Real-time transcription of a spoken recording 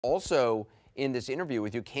also in this interview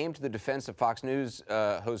with you, came to the defense of Fox News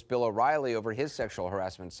host Bill O'Reilly over his sexual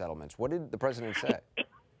harassment settlements. What did the president say?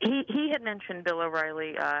 He had mentioned Bill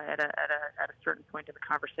O'Reilly at a certain point in the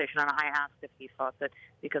conversation, and I asked if he thought that,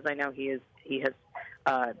 because I know he has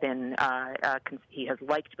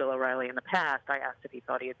liked Bill O'Reilly in the past. I asked if he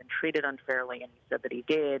thought he had been treated unfairly, and he said that he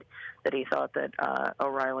did. That he thought that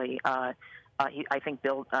O'Reilly. I think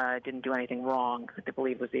Bill didn't do anything wrong, I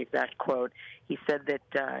believe was the exact quote. He said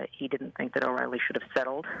that he didn't think that O'Reilly should have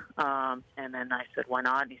settled. And then I said, why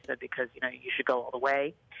not? And he said, because, you should go all the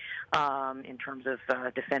way in terms of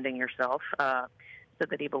defending yourself. Said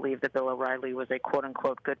that he believed that Bill O'Reilly was a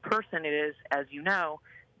quote-unquote good person. It is, as you know,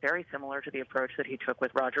 very similar to the approach that he took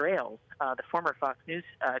with Roger Ailes, the former Fox News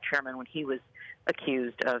chairman, when he was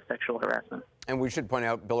accused of sexual harassment. And we should point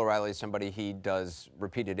out Bill O'Reilly is somebody he does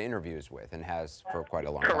repeated interviews with and has for quite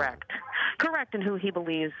a long time. Correct, and who he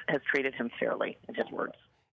believes has treated him fairly, in his words.